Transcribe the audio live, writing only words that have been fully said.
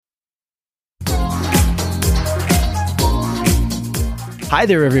Hi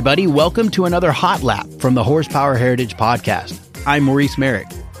there, everybody. Welcome to another Hot Lap from the Horsepower Heritage Podcast. I'm Maurice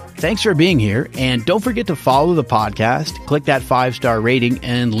Merrick. Thanks for being here, and don't forget to follow the podcast, click that 5-star rating,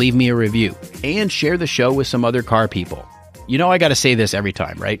 and leave me a review, and share the show with some other car people. You know I got to say this every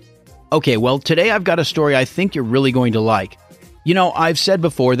time, right? Okay, well, today I've got a story I think you're really going to like. You know, I've said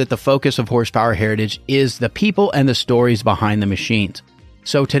before that the focus of Horsepower Heritage is the people and the stories behind the machines.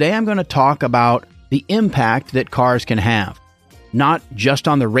 So today I'm going to talk about the impact that cars can have. Not just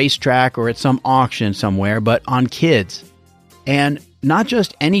on the racetrack or at some auction somewhere, but on kids. And not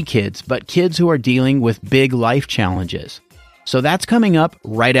just any kids, but kids who are dealing with big life challenges. So that's coming up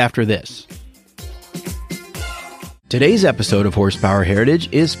right after this. Today's episode of Horsepower Heritage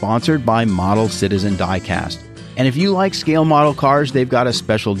is sponsored by Model Citizen Diecast. And if you like scale model cars, they've got a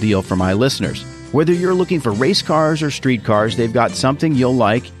special deal for my listeners. Whether you're looking for race cars or street cars, they've got something you'll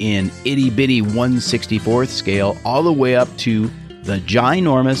like in itty-bitty 1/64th scale all the way up to the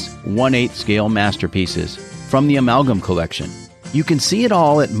ginormous 1/8 scale masterpieces from the Amalgam Collection. You can see it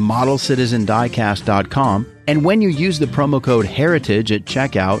all at modelcitizendiecast.com, and when you use the promo code HERITAGE at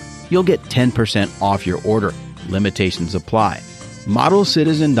checkout, you'll get 10% off your order. Limitations apply. Model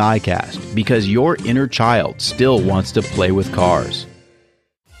Citizen Diecast, because your inner child still wants to play with cars.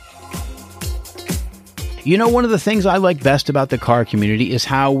 You know, one of the things I like best about the car community is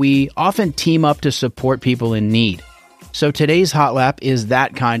how we often team up to support people in need. So today's Hot Lap is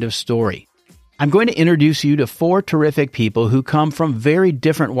that kind of story. I'm going to introduce you to 4 terrific people who come from very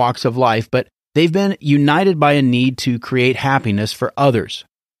different walks of life, but they've been united by a need to create happiness for others.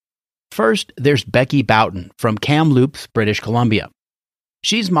 First, there's Becky Boughton from Kamloops, British Columbia.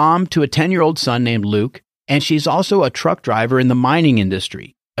 She's mom to a 10-year-old son named Luke, and she's also a truck driver in the mining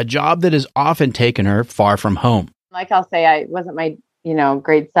industry, a job that has often taken her far from home. Like I'll say, it wasn't my,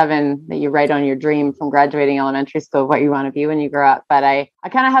 grade 7 that you write on your dream from graduating elementary school, what you want to be when you grow up. But I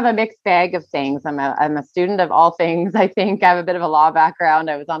kind of have a mixed bag of things. I'm a student of all things. I think I have a bit of a law background.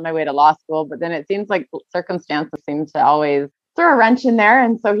 I was on my way to law school, but then it seems like circumstances seem to always throw a wrench in there.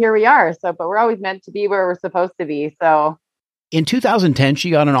 And so here we are. But we're always meant to be where we're supposed to be. So in 2010, she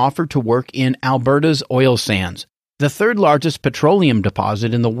got an offer to work in Alberta's oil sands, the 3rd largest petroleum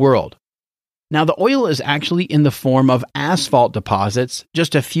deposit in the world. Now, the oil is actually in the form of asphalt deposits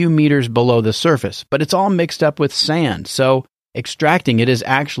just a few meters below the surface, but it's all mixed up with sand, so extracting it is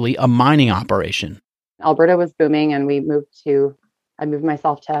actually a mining operation. Alberta was booming, and I moved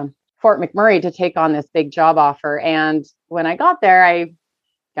myself to Fort McMurray to take on this big job offer. And when I got there, I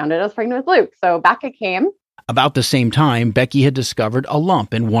found out I was pregnant with Luke. So back I came. About the same time, Becky had discovered a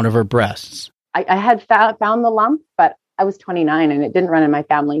lump in one of her breasts. I had found the lump, but I was 29 and it didn't run in my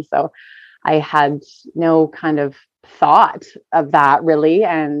family. So I had no kind of thought of that really.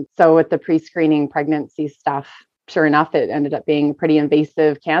 And so with the pre-screening pregnancy stuff, sure enough, it ended up being pretty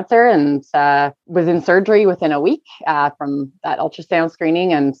invasive cancer and was in surgery within a week from that ultrasound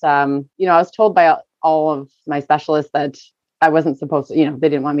screening. And, I was told by all of my specialists that I wasn't supposed to, they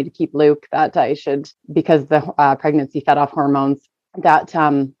didn't want me to keep Luke, that I should, because the pregnancy fed off hormones, that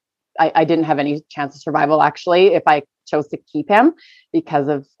I didn't have any chance of survival, actually, if I chose to keep him because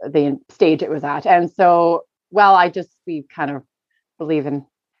of the stage it was at. And so, we kind of believe in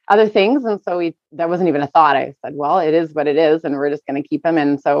other things. And so that wasn't even a thought. I said, well, it is what it is, and we're just going to keep him.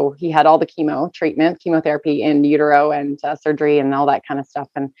 And so he had all the chemotherapy in utero and surgery and all that kind of stuff.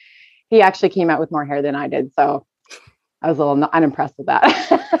 And he actually came out with more hair than I did. So I was a little unimpressed with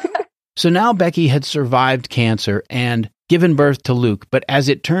that. So now Becky had survived cancer and given birth to Luke, but as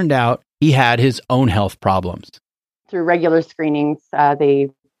it turned out, he had his own health problems. Through regular screenings, they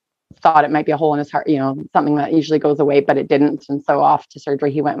thought it might be a hole in his heart, something that usually goes away, but it didn't. And so off to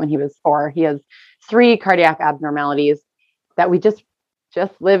surgery he went when he was 4. He has 3 cardiac abnormalities that we just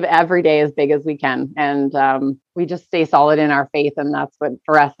live every day as big as we can. And we just stay solid in our faith. And that's what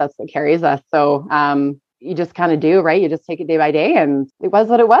carries us. So you just kind of do, right? You just take it day by day. And it was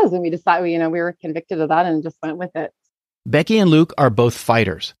what it was. And we decided, we were convicted of that and just went with it. Becky and Luke are both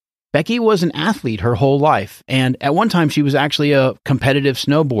fighters. Becky was an athlete her whole life, and at one time she was actually a competitive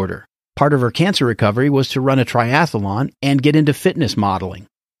snowboarder. Part of her cancer recovery was to run a triathlon and get into fitness modeling.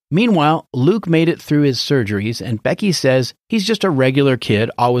 Meanwhile, Luke made it through his surgeries, and Becky says he's just a regular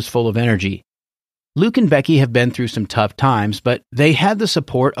kid, always full of energy. Luke and Becky have been through some tough times, but they had the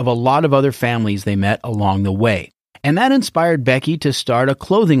support of a lot of other families they met along the way. And that inspired Becky to start a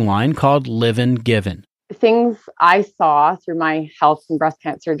clothing line called Livin' Givin'. Things I saw through my health and breast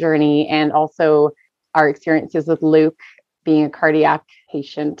cancer journey, and also our experiences with Luke being a cardiac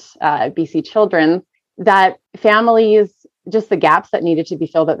patient at BC Children's, that families just the gaps that needed to be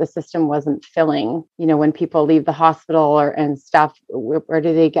filled that the system wasn't filling. When people leave the hospital and stuff, where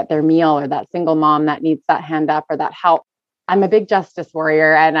do they get their meal, or that single mom that needs that hand up or that help? I'm a big justice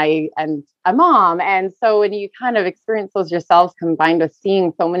warrior and a mom. And so when you kind of experience those yourselves, combined with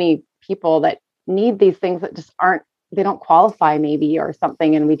seeing so many people that need these things that just they don't qualify maybe or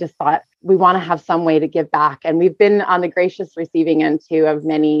something. And we just thought we want to have some way to give back. And we've been on the gracious receiving end too of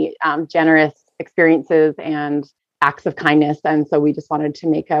many generous experiences and acts of kindness. And so we just wanted to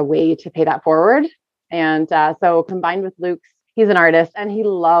make a way to pay that forward. And so combined with Luke's, he's an artist and he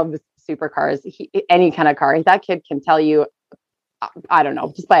loves supercars, any kind of car. That kid can tell you, I don't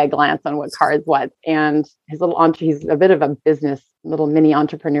know, just by a glance on what car is what. And he's a bit of a business, little mini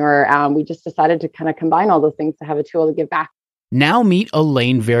entrepreneur. We just decided to kind of combine all those things to have a tool to give back. Now meet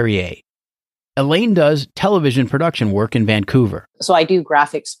Elaine Verrier. Elaine does television production work in Vancouver. So I do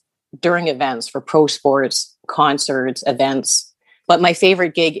graphics during events for pro sports, concerts, events. But my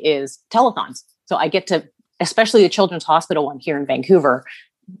favorite gig is telethons. So I get to, especially the Children's Hospital one here in Vancouver,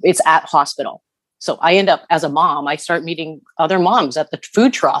 it's at hospital. So I end up, as a mom, I start meeting other moms at the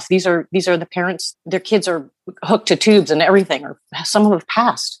food trough. These are the parents, their kids are hooked to tubes and everything, or some of them have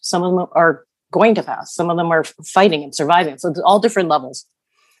passed. Some of them are going to pass. Some of them are fighting and surviving. So it's all different levels.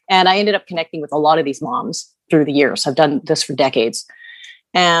 And I ended up connecting with a lot of these moms through the years. I've done this for decades.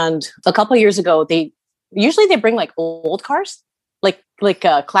 And a couple of years ago, they bring like old cars, like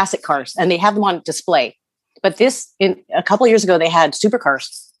classic cars, and they have them on display. But in a couple of years ago, they had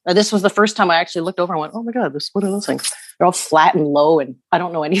supercars. This was the first time I actually looked over and went, oh my God, what are those things? They're all flat and low, and I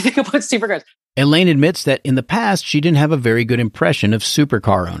don't know anything about supercars. Elaine admits that in the past, she didn't have a very good impression of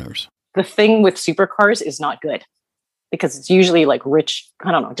supercar owners. The thing with supercars is not good, because it's usually like rich,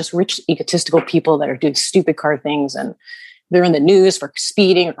 I don't know, just rich, egotistical people that are doing stupid car things, and they're in the news for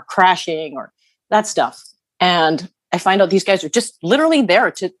speeding or crashing or that stuff. And I find out these guys are just literally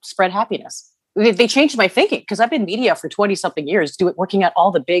there to spread happiness. They changed my thinking, because I've been media for 20 something years, working at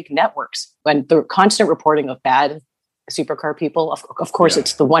all the big networks, and the constant reporting of bad supercar people. Of course,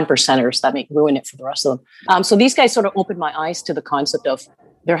 It's the 1%ers that ruin it for the rest of them. So these guys sort of opened my eyes to the concept of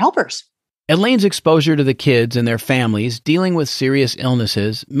they're helpers. Elaine's exposure to the kids and their families dealing with serious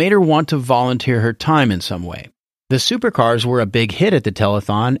illnesses made her want to volunteer her time in some way. The supercars were a big hit at the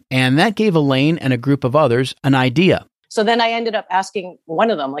telethon, and that gave Elaine and a group of others an idea. So then I ended up asking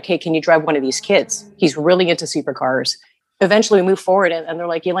one of them, like, hey, can you drive one of these kids? He's really into supercars. Eventually we moved forward, and they're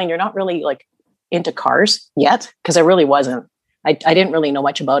like, Elaine, you're not really like into cars yet? Because I really wasn't. I didn't really know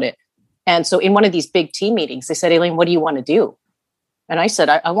much about it. And so in one of these big team meetings, they said, Elaine, what do you want to do? And I said,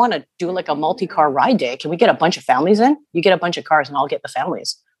 I want to do like a multi-car ride day. Can we get a bunch of families in? You get a bunch of cars and I'll get the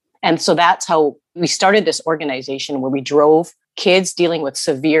families. And so that's how we started this organization, where we drove kids dealing with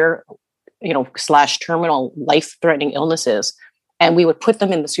severe / terminal life-threatening illnesses, and we would put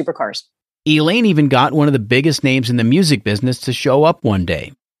them in the supercars. Elaine even got one of the biggest names in the music business to show up one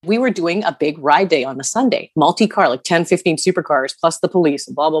day. We were doing a big ride day on the Sunday, multi-car, like 10, 15 supercars, plus the police,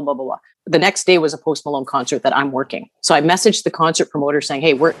 and blah, blah, blah, blah, blah. The next day was a Post Malone concert that I'm working. So I messaged the concert promoter saying,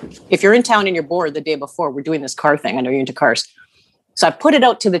 hey, if you're in town and you're bored the day before, we're doing this car thing. I know you're into cars. So I put it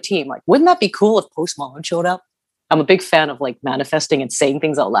out to the team, like, wouldn't that be cool if Post Malone showed up? I'm a big fan of like manifesting and saying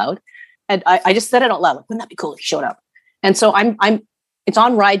things out loud. And I just said it out loud, like, wouldn't that be cool if he showed up? And so it's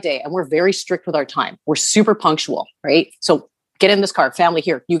on ride day, and we're very strict with our time. We're super punctual, right? So get in this car, family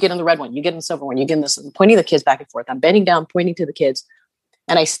here, you get in the red one, you get in the silver one, you get in this, I'm pointing the kids back and forth. I'm bending down, pointing to the kids.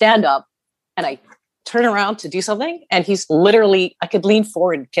 And I stand up and I turn around to do something. And he's literally, I could lean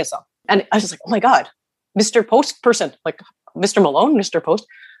forward and kiss him. And I was just like, oh my God, Mr. Post person, like Mr. Malone, Mr. Post,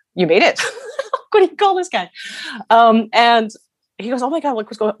 you made it. What do you call this guy? And he goes, oh my God,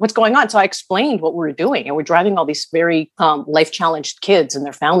 look what's going on. So I explained what we were doing, and we're driving all these very life-challenged kids and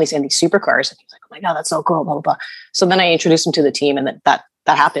their families in these supercars. And he's like, oh my God, that's so cool, blah, blah, blah. So then I introduced him to the team, and then that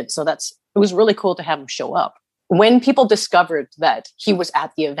happened. So it was really cool to have him show up. When people discovered that he was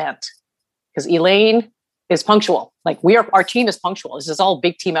at the event, because Elaine is punctual. Like our team is punctual. This is all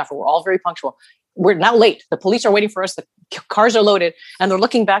big team effort. We're all very punctual. We're now late. The police are waiting for us. The cars are loaded, and they're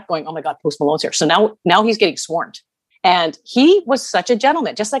looking back going, oh my God, Post Malone's here. So now he's getting swarmed. And he was such a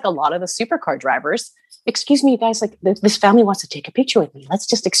gentleman, just like a lot of the supercar drivers. Excuse me, guys, like this family wants to take a picture with me. Let's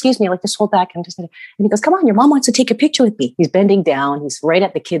just, excuse me, like just hold back. And he goes, come on, your mom wants to take a picture with me. He's bending down. He's right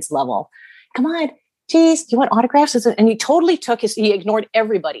at the kid's level. Come on, geez, you want autographs? And he totally he ignored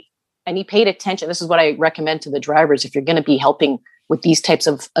everybody, and he paid attention. This is what I recommend to the drivers. If you're going to be helping with these types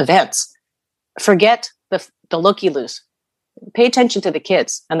of events, forget the looky-loos. Pay attention to the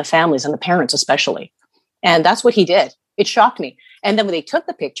kids and the families and the parents, especially. And that's what he did. It shocked me. And then when they took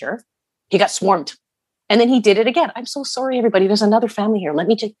the picture, he got swarmed. And then he did it again. I'm so sorry, everybody. There's another family here. Let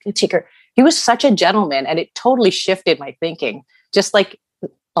me take her. He was such a gentleman, and it totally shifted my thinking, just like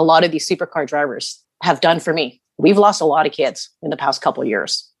a lot of these supercar drivers have done for me. We've lost a lot of kids in the past couple of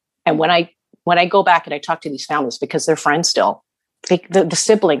years. And when I go back and I talk to these families, because they're friends still, the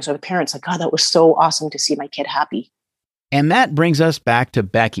siblings or the parents, like, God, that was so awesome to see my kid happy. And that brings us back to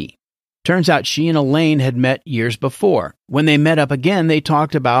Becky. Turns out she and Elaine had met years before. When they met up again, they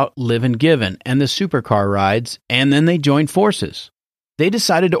talked about Livin' Givin' and the supercar rides, and then they joined forces. They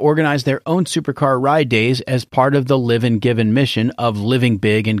decided to organize their own supercar ride days as part of the Livin' Givin' mission of living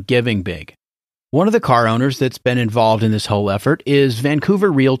big and giving big. One of the car owners that's been involved in this whole effort is Vancouver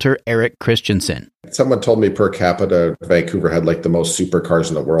realtor Eric Christensen. Someone told me per capita, Vancouver had like the most supercars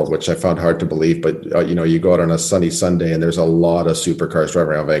in the world, which I found hard to believe. But, you go out on a sunny Sunday and there's a lot of supercars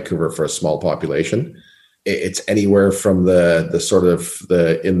driving around Vancouver for a small population. It's anywhere from the sort of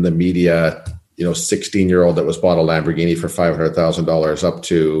in the media, 16-year-old that was bought a Lamborghini for $500,000 up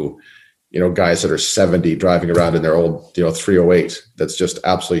to, guys that are 70 driving around in their old, 308. That's just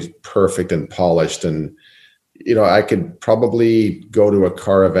absolutely perfect and polished. And, I could probably go to a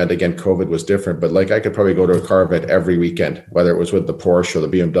car event. Again, COVID was different, but I could probably go to a car event every weekend, whether it was with the Porsche or the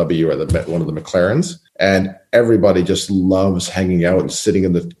BMW or one of the McLarens. And everybody just loves hanging out and sitting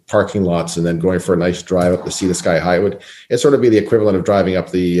in the parking lots and then going for a nice drive up the Sea to Sky Highway. It'd sort of be the equivalent of driving up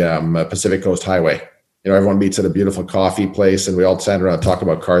the Pacific Coast Highway. Everyone meets at a beautiful coffee place and we all stand around and talk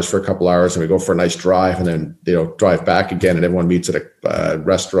about cars for a couple hours and we go for a nice drive and then, drive back again and everyone meets at a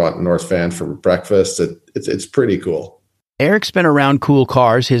restaurant in North Van for breakfast. It's pretty cool. Eric's been around cool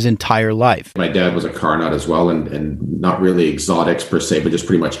cars his entire life. My dad was a car nut as well and not really exotics per se, but just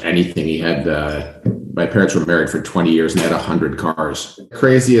pretty much anything. He had, my parents were married for 20 years and they had 100 cars. The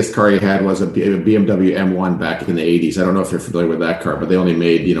craziest car he had was a BMW M1 back in the 80s. I don't know if you're familiar with that car, but they only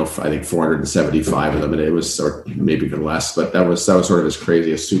made, I think 475 of them. And it was maybe even less, but that was sort of his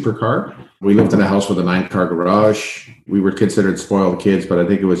craziest supercar. We lived in a house with a 9-car garage. We were considered spoiled kids, but I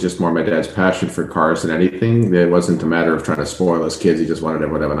think it was just more my dad's passion for cars than anything. It wasn't a matter of trying to spoil his kids. He just wanted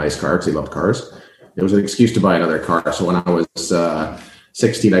everyone to have a nice car because he loved cars. It was an excuse to buy another car. So when I was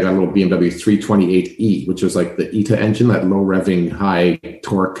 16, I got a little BMW 328e, which was like the ETA engine, that low revving, high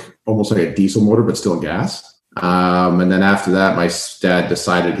torque, almost like a diesel motor, but still gas. And then after that, my dad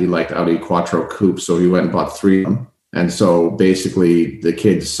decided he liked Audi Quattro coupes. So he went and bought 3 of them. And so basically the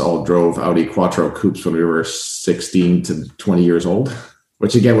kids all drove Audi Quattro coupes when we were 16 to 20 years old,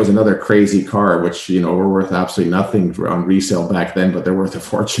 which again was another crazy car, which, were worth absolutely nothing on resale back then, but they're worth a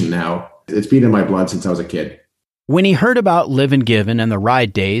fortune now. It's been in my blood since I was a kid. When he heard about Livin' Givin' and the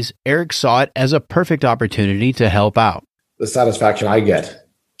ride days, Eric saw it as a perfect opportunity to help out. The satisfaction I get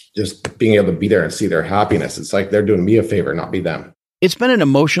just being able to be there and see their happiness. It's like they're doing me a favor, not me them. It's been an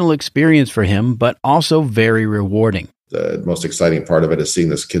emotional experience for him, but also very rewarding. The most exciting part of it is seeing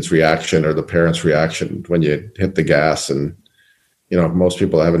this kid's reaction or the parents' reaction when you hit the gas. And, most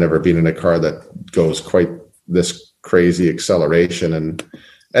people haven't ever been in a car that goes quite this crazy acceleration. And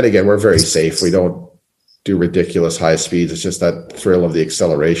again, we're very safe. We don't do ridiculous high speeds. It's just that thrill of the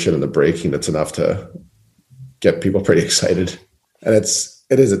acceleration and the braking that's enough to get people pretty excited. And it's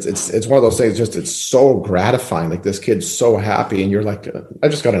one of those things, it's so gratifying. Like this kid's so happy and you're like, I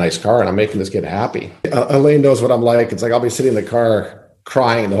just got a nice car and I'm making this kid happy. Elaine knows what I'm like. It's like, I'll be sitting in the car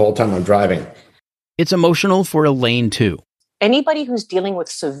crying the whole time I'm driving. It's emotional for Elaine too. Anybody who's dealing with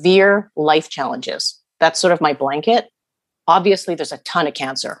severe life challenges, that's sort of my blanket. Obviously there's a ton of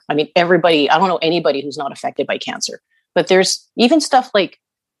cancer. I mean, everybody, I don't know anybody who's not affected by cancer, but there's even stuff like,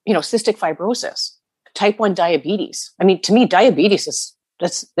 cystic fibrosis, type 1 diabetes. I mean, to me, diabetes is,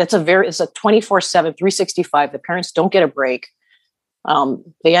 it's a 24/7, 365. The parents don't get a break.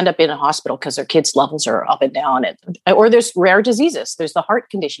 They end up in a hospital because their kids' levels are up and down. Or there's rare diseases. There's the heart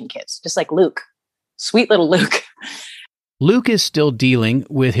condition kids, just like Luke, sweet little Luke. Luke is still dealing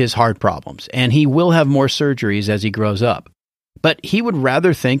with his heart problems, and he will have more surgeries as he grows up. But he would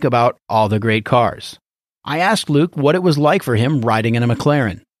rather think about all the great cars. I asked Luke what it was like for him riding in a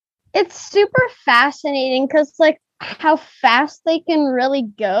McLaren. It's super fascinating because, how fast they can really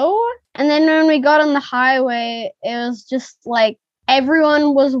go. And then when we got on the highway, it was just like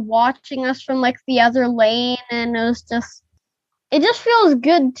everyone was watching us from the other lane, and it just feels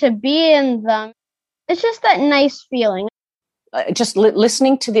good to be in them. It's just that nice feeling. Just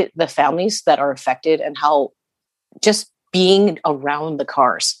listening to the families that are affected and how just being around the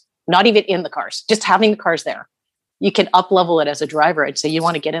cars, not even in the cars, just having the cars there. You can up level it as a driver and say, you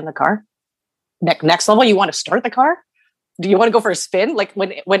want to get in the car? Next level, you want to start the car? Do you want to go for a spin? Like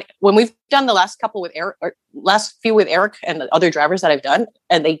when we've done the last couple with Eric, or last few with Eric and the other drivers that I've done,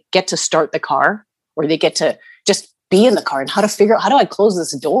 and they get to start the car, or they get to just be in the car and how to figure out, how do I close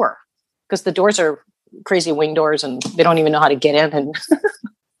this door? Because the doors are crazy wing doors and they don't even know how to get in. And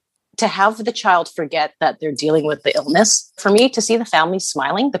to have the child forget that they're dealing with the illness, for me, to see the family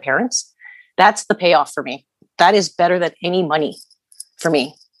smiling, the parents, that's the payoff for me. That is better than any money for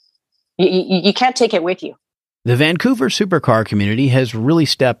me. You can't take it with you. The Vancouver supercar community has really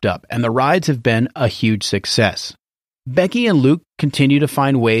stepped up, and the rides have been a huge success. Becky and Luke continue to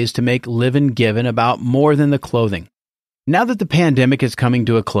find ways to make Livin' Given about more than the clothing. Now that the pandemic is coming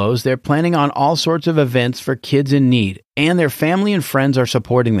to a close, they're planning on all sorts of events for kids in need, and their family and friends are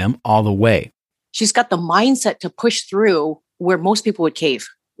supporting them all the way. She's got the mindset to push through where most people would cave.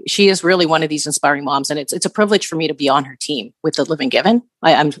 She is really one of these inspiring moms, and it's a privilege for me to be on her team with the Livin' Given.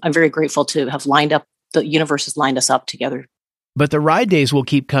 I'm very grateful to have lined up, the universe has lined us up together. But the ride days will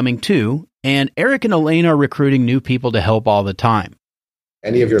keep coming too, and Eric and Elaine are recruiting new people to help all the time.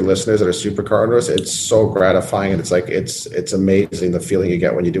 Any of your listeners that are supercar owners, it's so gratifying, and it's amazing the feeling you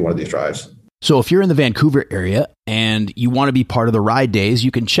get when you do one of these drives. So if you're in the Vancouver area and you want to be part of the ride days,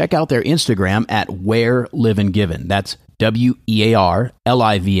 you can check out their Instagram at Wear Livin' Given. That's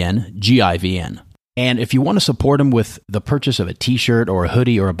WearLivnGivn. And if you want to support them with the purchase of a t-shirt or a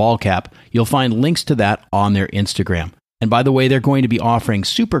hoodie or a ball cap, you'll find links to that on their Instagram. And by the way, they're going to be offering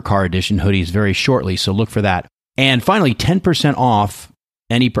Supercar Edition hoodies very shortly, so look for that. And finally, 10% off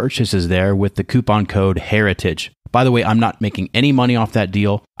any purchases there with the coupon code HERITAGE. By the way, I'm not making any money off that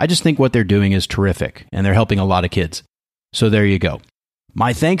deal. I just think what they're doing is terrific, and they're helping a lot of kids. So there you go.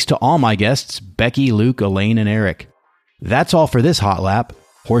 My thanks to all my guests, Becky, Luke, Elaine, and Eric. That's all for this Hot Lap.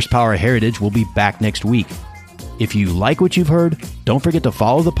 Horsepower Heritage will be back next week. If you like what you've heard, don't forget to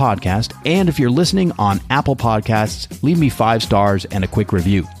follow the podcast. And if you're listening on Apple Podcasts, leave me 5 stars and a quick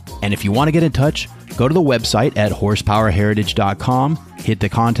review. And if you want to get in touch, go to the website at horsepowerheritage.com, hit the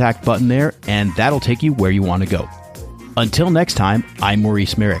contact button there, and that'll take you where you want to go. Until next time, I'm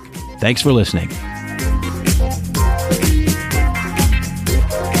Maurice Merrick. Thanks for listening.